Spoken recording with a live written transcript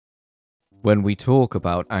When we talk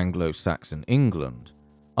about Anglo-Saxon England,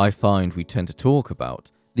 I find we tend to talk about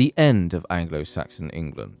the end of Anglo-Saxon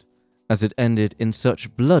England, as it ended in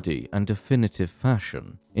such bloody and definitive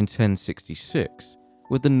fashion in 1066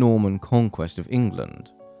 with the Norman conquest of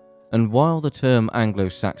England. And while the term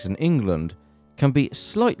Anglo-Saxon England can be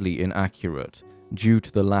slightly inaccurate due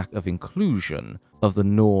to the lack of inclusion of the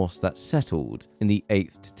Norse that settled in the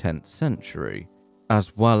 8th to 10th century,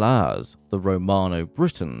 as well as the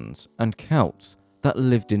Romano-Britons and Celts that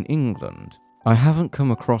lived in England, I haven't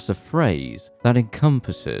come across a phrase that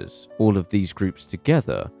encompasses all of these groups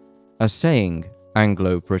together, as saying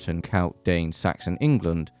Anglo-Briton, Celt, Dane, Saxon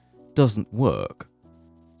England doesn't work.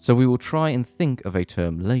 So we will try and think of a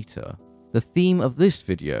term later. The theme of this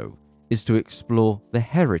video is to explore the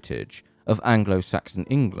heritage of Anglo-Saxon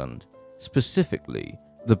England, specifically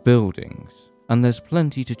the buildings, and there's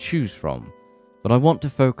plenty to choose from, but I want to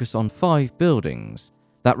focus on 5 buildings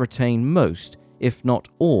that retain most, if not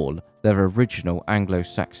all, their original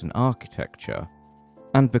Anglo-Saxon architecture,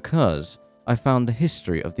 and because I found the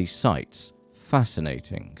history of these sites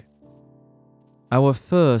fascinating. Our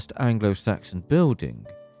first Anglo-Saxon building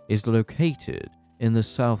is located in the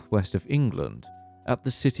southwest of England at the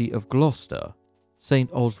city of Gloucester,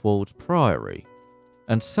 St Oswald's Priory,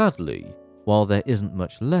 and sadly, while there isn't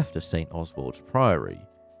much left of St Oswald's Priory,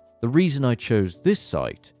 the reason I chose this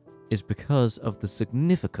site is because of the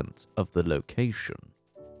significance of the location.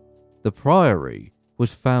 The priory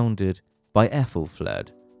was founded by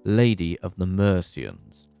Ethelfled, Lady of the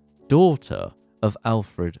Mercians, daughter of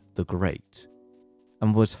Alfred the Great,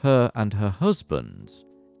 and was her and her husband's,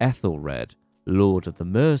 Ethelred, Lord of the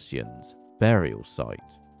Mercians, burial site.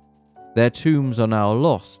 Their tombs are now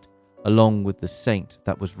lost, along with the saint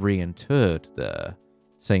that was reinterred there,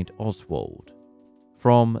 St Oswald,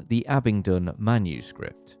 from the Abingdon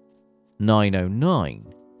manuscript.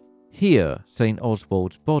 909. Here, St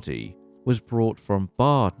Oswald's body was brought from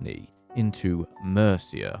Bardney into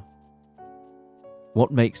Mercia. What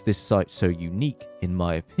makes this site so unique, in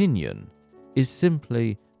my opinion, is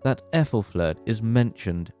simply that Ethelfled is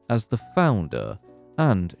mentioned as the founder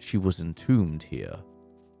and she was entombed here.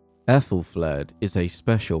 Ethelfled is a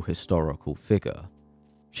special historical figure.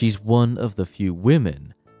 She's one of the few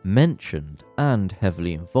women mentioned and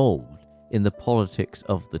heavily involved in the politics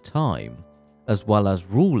of the time, as well as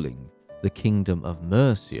ruling the Kingdom of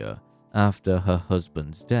Mercia after her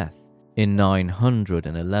husband's death in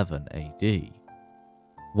 911 AD.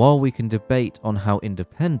 While we can debate on how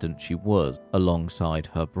independent she was alongside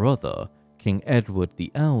her brother, King Edward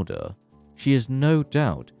the Elder, she is no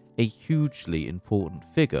doubt a hugely important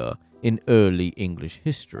figure in early English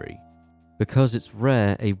history, because it's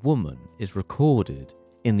rare a woman is recorded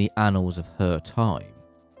in the annals of her time.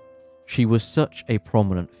 She was such a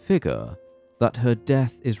prominent figure that her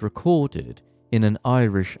death is recorded in an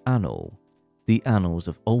Irish annal, the Annals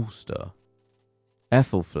of Ulster.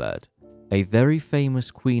 Ethelfled, a very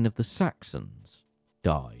famous queen of the Saxons,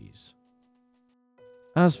 dies.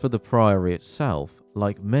 As for the priory itself,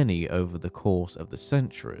 like many over the course of the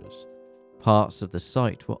centuries, parts of the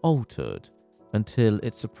site were altered until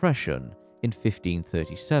its suppression in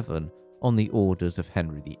 1537 on the orders of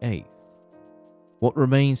Henry VIII. What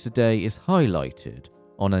remains today is highlighted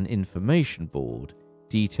on an information board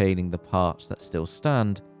detailing the parts that still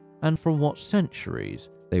stand and from what centuries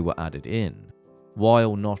they were added in.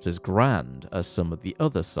 While not as grand as some of the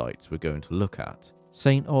other sites we're going to look at,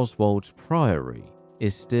 St Oswald's Priory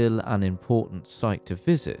is still an important site to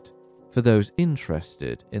visit for those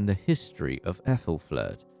interested in the history of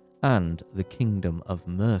Ethelfled and the Kingdom of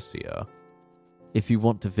Mercia. If you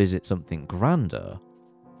want to visit something grander,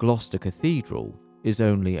 Gloucester Cathedral is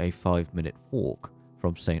only a 5-minute walk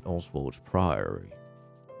from St Oswald's Priory.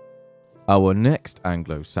 Our next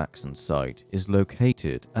Anglo-Saxon site is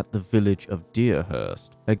located at the village of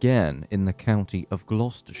Deerhurst, again in the county of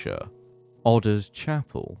Gloucestershire. Odder's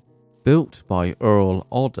Chapel, built by Earl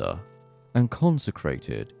Odder and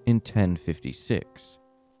consecrated in 1056.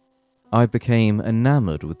 I became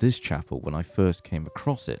enamoured with this chapel when I first came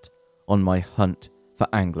across it on my hunt for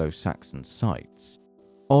Anglo-Saxon sites.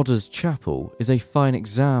 Odder's Chapel is a fine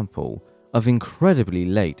example of incredibly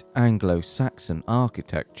late Anglo-Saxon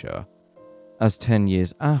architecture, as 10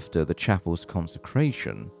 years after the chapel's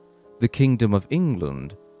consecration, the Kingdom of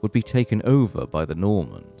England would be taken over by the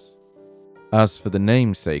Normans. As for the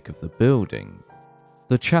namesake of the building,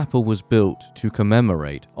 the chapel was built to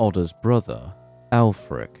commemorate Odder's brother,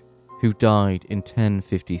 Alfric, who died in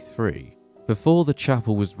 1053. Before the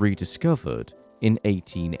chapel was rediscovered in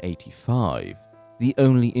 1885, the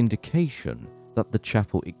only indication that the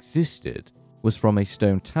chapel existed was from a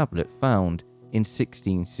stone tablet found in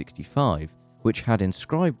 1665 which had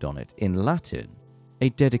inscribed on it in Latin a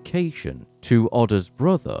dedication to Odda's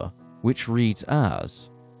brother, which reads as,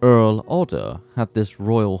 "Earl Odda had this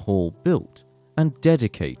royal hall built and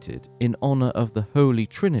dedicated in honour of the Holy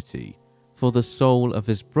Trinity for the soul of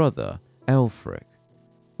his brother Elfric,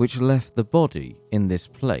 which left the body in this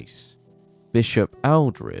place. Bishop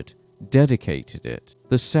Aldred dedicated it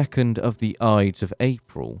the 2nd of the Ides of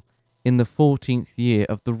April in the 14th year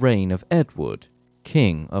of the reign of Edward,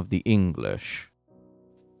 King of the English."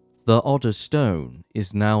 The Odda stone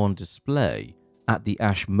is now on display at the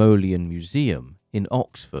Ashmolean Museum in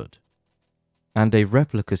Oxford, and a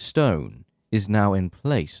replica stone is now in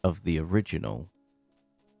place of the original.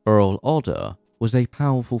 Earl Odda was a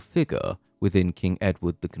powerful figure within King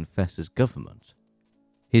Edward the Confessor's government.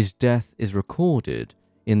 His death is recorded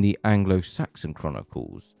in the Anglo-Saxon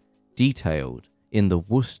chronicles, detailed in the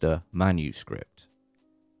Worcester manuscript.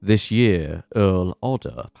 This year Earl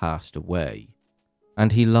Odda passed away,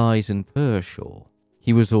 and he lies in Pershore.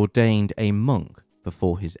 He was ordained a monk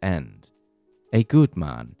before his end, a good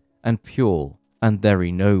man and pure and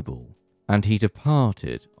very noble, and he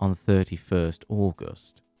departed on 31st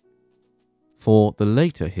August. For the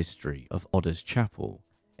later history of Odda's Chapel,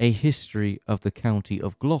 A History of the County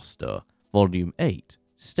of Gloucester, Volume 8,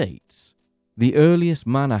 states, "The earliest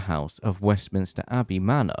manor house of Westminster Abbey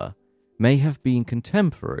Manor may have been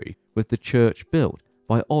contemporary with the church built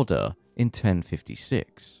by Odda in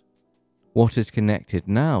 1056. What is connected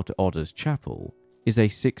now to Odda's Chapel is a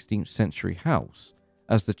 16th century house,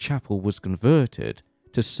 as the chapel was converted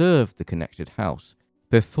to serve the connected house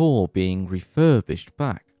before being refurbished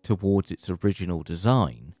back towards its original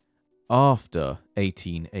design after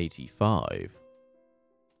 1885.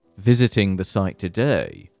 Visiting the site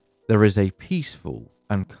today, there is a peaceful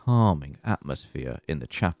and calming atmosphere in the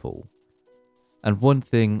chapel. And one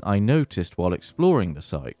thing I noticed while exploring the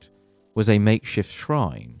site was a makeshift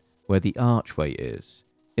shrine where the archway is.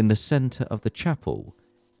 In the centre of the chapel,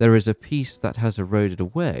 there is a piece that has eroded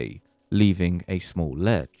away, leaving a small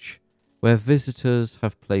ledge, where visitors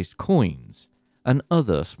have placed coins and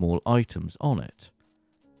other small items on it.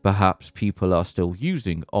 Perhaps people are still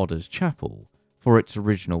using Odda's Chapel for its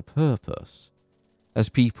original purpose, as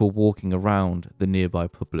people walking around the nearby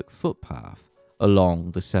public footpath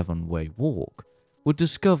along the 7-way walk would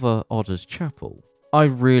discover Odda's Chapel. I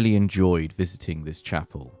really enjoyed visiting this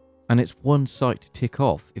chapel, and it's one site to tick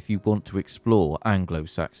off if you want to explore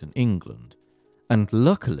Anglo-Saxon England, and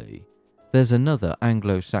luckily there's another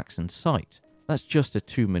Anglo-Saxon site that's just a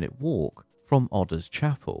 2-minute walk from Odda's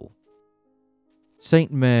Chapel.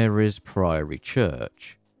 St Mary's Priory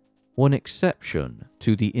Church. One exception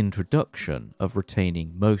to the introduction of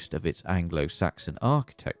retaining most of its Anglo-Saxon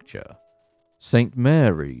architecture, St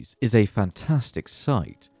Mary's is a fantastic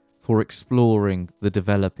site for exploring the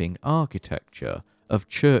developing architecture of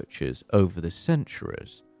churches over the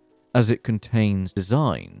centuries, as it contains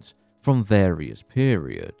designs from various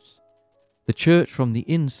periods. The church from the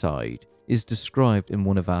inside is described in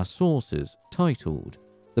one of our sources titled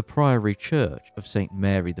The Priory Church of St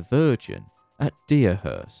Mary the Virgin at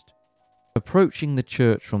Deerhurst. Approaching the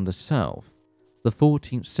church from the south, the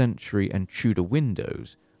 14th century and Tudor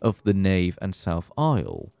windows of the nave and south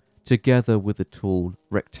aisle, together with the tall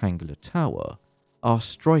rectangular tower, are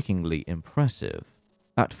strikingly impressive.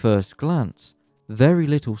 At first glance, very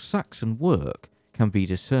little Saxon work can be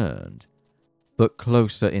discerned, but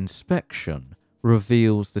closer inspection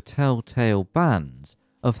reveals the telltale bands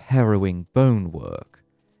of harrowing bonework,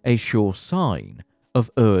 a sure sign of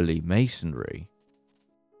early masonry.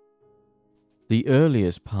 The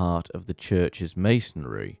earliest part of the church's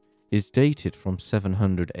masonry is dated from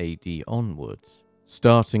 700 AD onwards,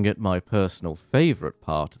 starting at my personal favourite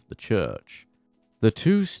part of the church, the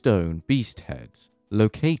 2 stone beast heads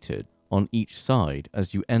located on each side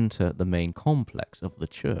as you enter the main complex of the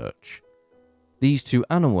church. These 2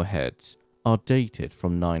 animal heads are dated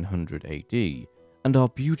from 900 AD and are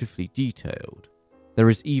beautifully detailed. There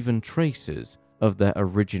is even traces of their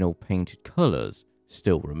original painted colours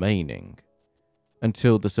still remaining.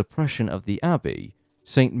 Until the suppression of the abbey,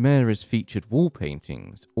 St Mary's featured wall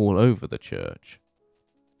paintings all over the church.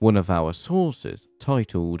 One of our sources,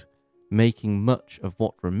 titled Making Much of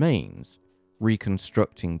What Remains,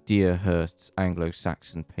 Reconstructing Deerhurst's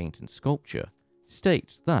Anglo-Saxon Paint and Sculpture,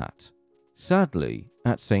 states that, sadly,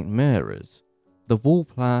 at St Mary's, the wall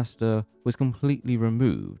plaster was completely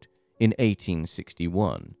removed in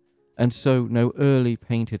 1861, and so no early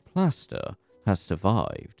painted plaster has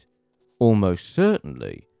survived. Almost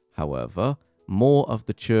certainly, however, more of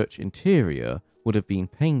the church interior would have been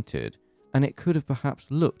painted, and it could have perhaps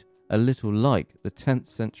looked a little like the 10th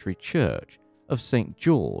century church of St.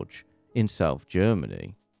 George in South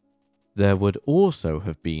Germany. There would also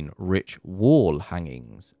have been rich wall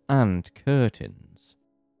hangings and curtains.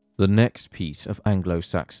 The next piece of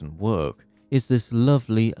Anglo-Saxon work is this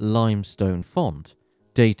lovely limestone font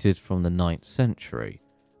dated from the 9th century,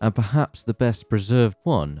 and perhaps the best preserved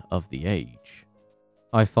one of the age.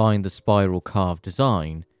 I find the spiral carved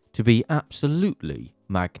design to be absolutely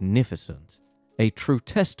magnificent, a true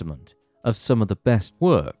testament of some of the best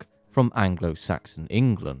work from Anglo-Saxon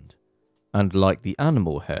England. And like the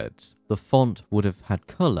animal heads, the font would have had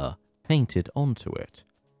colour painted onto it.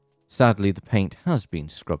 Sadly, the paint has been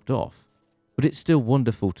scrubbed off, but it's still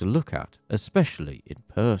wonderful to look at, especially in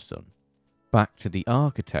person. Back to the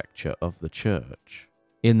architecture of the church.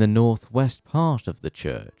 In the northwest part of the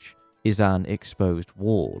church is an exposed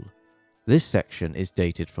wall. This section is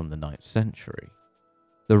dated from the 9th century.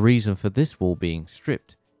 The reason for this wall being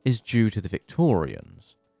stripped is due to the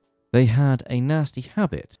Victorians. They had a nasty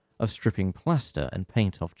habit of stripping plaster and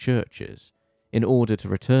paint off churches in order to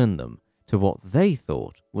return them to what they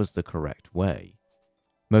thought was the correct way.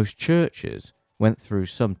 Most churches went through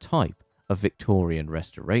some type of Victorian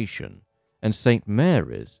restoration, and St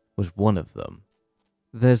Mary's was one of them.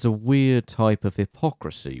 There's a weird type of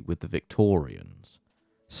hypocrisy with the Victorians.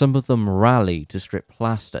 Some of them rally to strip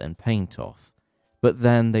plaster and paint off, but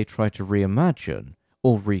then they try to reimagine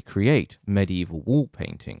or recreate medieval wall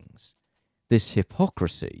paintings. This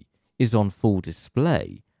hypocrisy is on full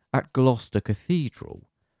display at Gloucester Cathedral,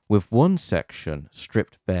 with one section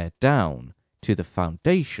stripped bare down to the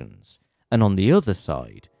foundations, and on the other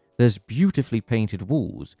side there's beautifully painted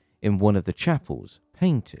walls in one of the chapels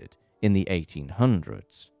painted in the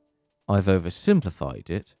 1800s. I've oversimplified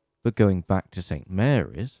it, but going back to St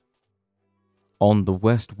Mary's, on the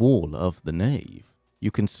west wall of the nave, you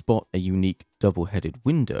can spot a unique double-headed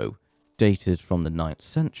window dated from the 9th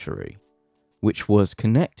century, which was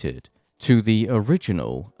connected to the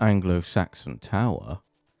original Anglo-Saxon tower,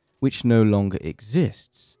 which no longer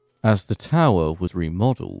exists, as the tower was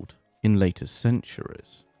remodelled in later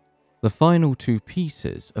centuries. The final two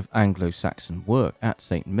pieces of Anglo-Saxon work at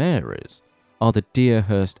St Mary's are the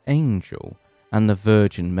Deerhurst Angel and the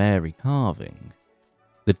Virgin Mary carving.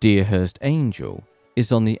 The Deerhurst Angel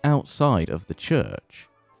is on the outside of the church.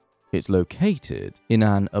 It's located in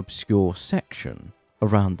an obscure section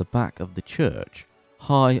around the back of the church,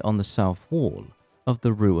 high on the south wall of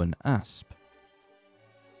the ruin asp.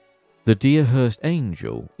 The Deerhurst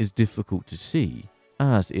Angel is difficult to see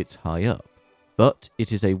as it's high up, but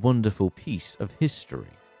it is a wonderful piece of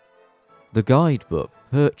history. The guidebook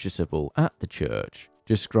purchasable at the church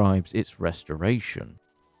describes its restoration.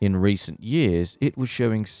 In recent years, it was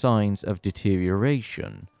showing signs of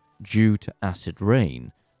deterioration due to acid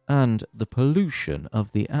rain and the pollution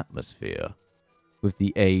of the atmosphere. With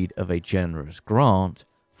the aid of a generous grant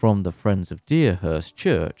from the Friends of Deerhurst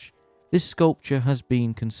Church, this sculpture has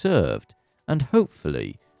been conserved and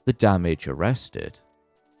hopefully the damage arrested.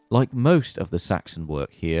 Like most of the Saxon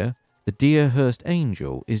work here, the Deerhurst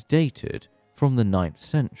Angel is dated from the 9th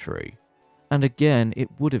century, and again it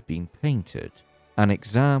would have been painted. An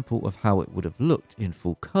example of how it would have looked in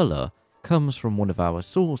full colour comes from one of our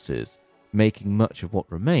sources, making much of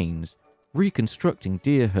what remains, Reconstructing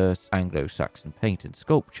Deerhurst's Anglo-Saxon Paint and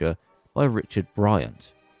Sculpture by Richard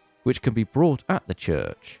Bryant, which can be brought at the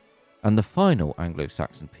church, and the final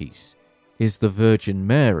Anglo-Saxon piece is the Virgin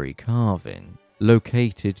Mary carving,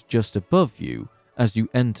 located just above you as you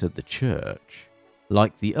enter the church.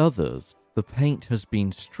 Like the others, the paint has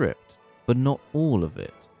been stripped, but not all of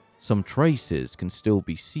it. Some traces can still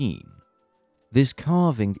be seen. This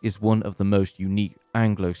carving is one of the most unique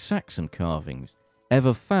Anglo-Saxon carvings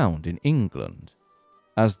ever found in England,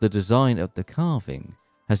 as the design of the carving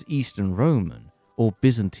has Eastern Roman or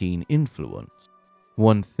Byzantine influence.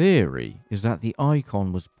 One theory is that the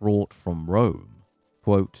icon was brought from Rome.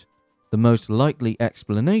 Quote, "The most likely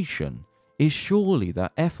explanation is surely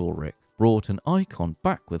that Ethelric brought an icon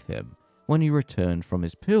back with him when he returned from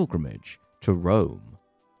his pilgrimage to Rome."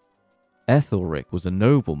 Ethelric was a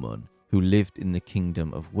nobleman who lived in the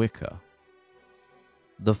Kingdom of Wicker.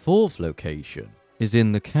 The fourth location is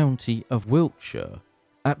in the county of Wiltshire,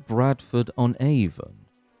 at Bradford-on-Avon,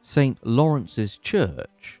 St Lawrence's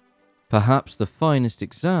Church, perhaps the finest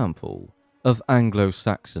example of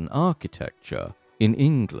Anglo-Saxon architecture in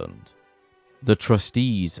England. The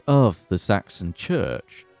trustees of the Saxon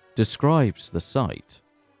Church describes the site.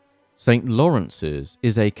 St Lawrence's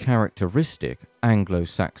is a characteristic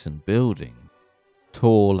Anglo-Saxon building,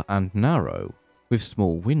 tall and narrow, with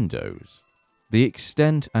small windows. The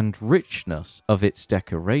extent and richness of its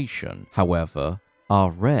decoration, however, are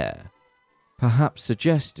rare, perhaps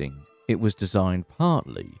suggesting it was designed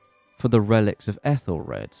partly for the relics of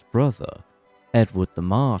Ethelred's brother, Edward the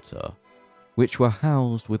Martyr, which were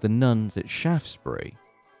housed with the nuns at Shaftesbury.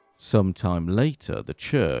 Some time later, the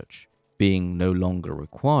church, being no longer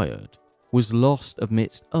required, was lost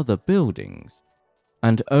amidst other buildings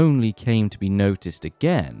and only came to be noticed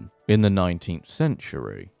again in the 19th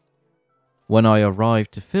century. When I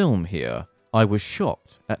arrived to film here, I was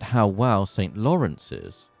shocked at how well St.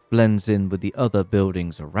 Lawrence's blends in with the other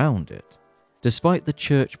buildings around it, despite the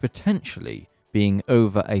church potentially being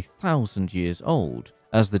over 1,000 years old,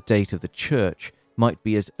 as the date of the church might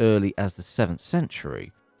be as early as the 7th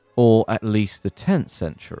century, or at least the 10th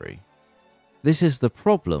century. This is the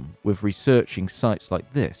problem with researching sites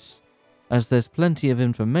like this, as there's plenty of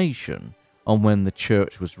information on when the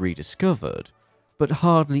church was rediscovered, but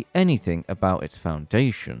hardly anything about its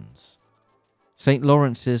foundations. St.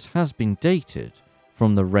 Lawrence's has been dated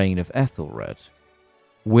from the reign of Ethelred.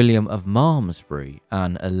 William of Malmesbury,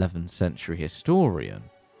 an 11th century historian,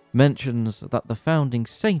 mentions that the founding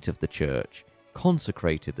saint of the church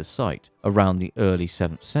consecrated the site around the early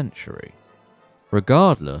 7th century.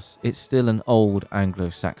 Regardless, it's still an old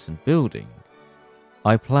Anglo-Saxon building.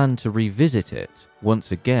 I plan to revisit it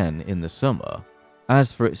once again in the summer.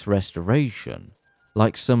 As for its restoration,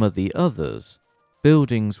 like some of the others,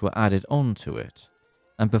 buildings were added onto it,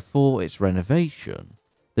 and before its renovation,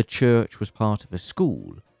 the church was part of a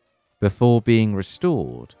school, before being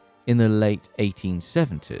restored in the late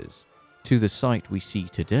 1870s to the site we see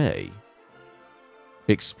today.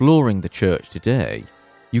 Exploring the church today,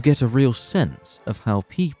 you get a real sense of how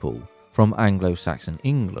people from Anglo-Saxon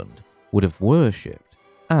England would have worshipped,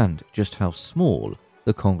 and just how small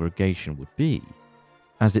the congregation would be,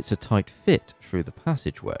 as it's a tight fit through the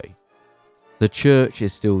passageway. The church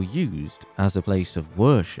is still used as a place of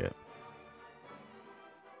worship.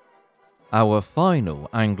 Our final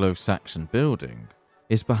Anglo-Saxon building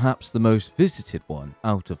is perhaps the most visited one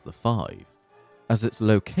out of the 5, as it's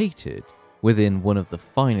located within one of the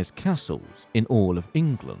finest castles in all of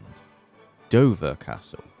England, Dover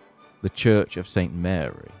Castle, the Church of St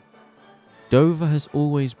Mary. Dover has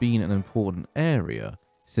always been an important area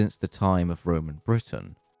since the time of Roman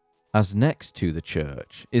Britain, as next to the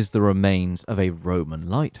church is the remains of a Roman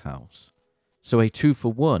lighthouse, so a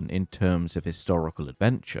 2-for-1 in terms of historical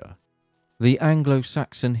adventure. The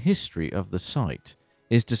Anglo-Saxon history of the site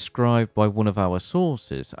is described by one of our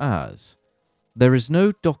sources as, "There is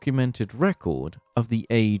no documented record of the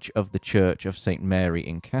age of the Church of St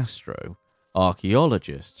Mary-in-Castro.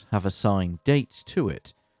 Archaeologists have assigned dates to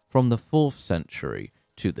it from the 4th century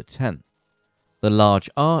to the 10th. The large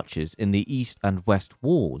arches in the east and west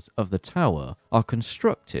walls of the tower are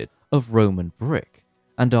constructed of Roman brick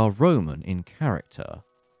and are Roman in character.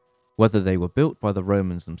 Whether they were built by the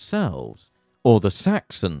Romans themselves or the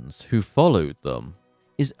Saxons who followed them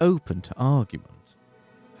is open to argument.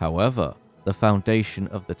 However, the foundation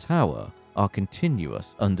of the tower are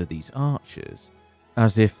continuous under these arches,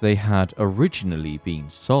 as if they had originally been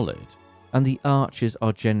solid, and the arches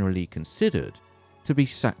are generally considered to be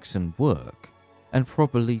Saxon work and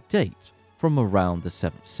probably date from around the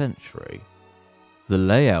 7th century. The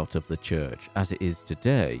layout of the church as it is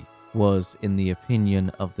today was, in the opinion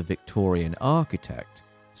of the Victorian architect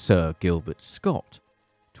Sir Gilbert Scott,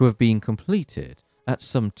 to have been completed at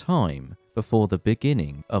some time before the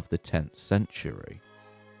beginning of the 10th century.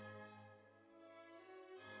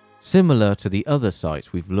 Similar to the other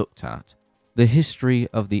sites we've looked at, the history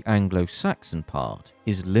of the Anglo-Saxon part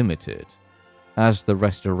is limited, as the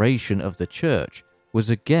restoration of the church was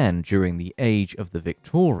again during the age of the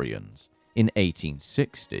Victorians in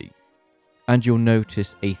 1860, and you'll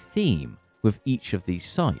notice a theme with each of these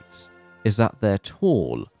sites is that they're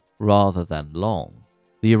tall rather than long.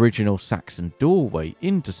 The original Saxon doorway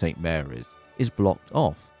into St Mary's is blocked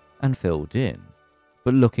off and filled in,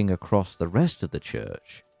 but looking across the rest of the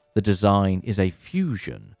church, the design is a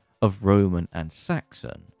fusion of Roman and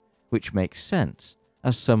Saxon, which makes sense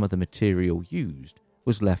as some of the material used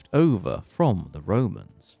was left over from the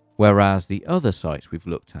Romans, whereas the other sites we've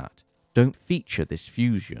looked at don't feature this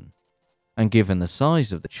fusion, and given the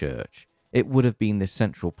size of the church, it would have been the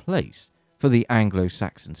central place for the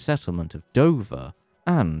Anglo-Saxon settlement of Dover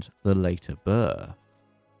and the later Burr.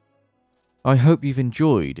 I hope you've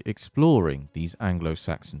enjoyed exploring these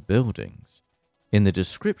Anglo-Saxon buildings. In the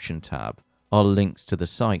description tab are links to the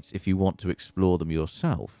sites if you want to explore them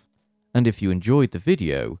yourself, and if you enjoyed the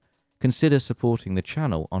video, consider supporting the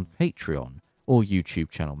channel on Patreon or YouTube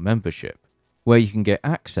channel membership, where you can get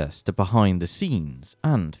access to behind the scenes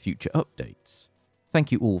and future updates.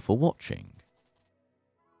 Thank you all for watching.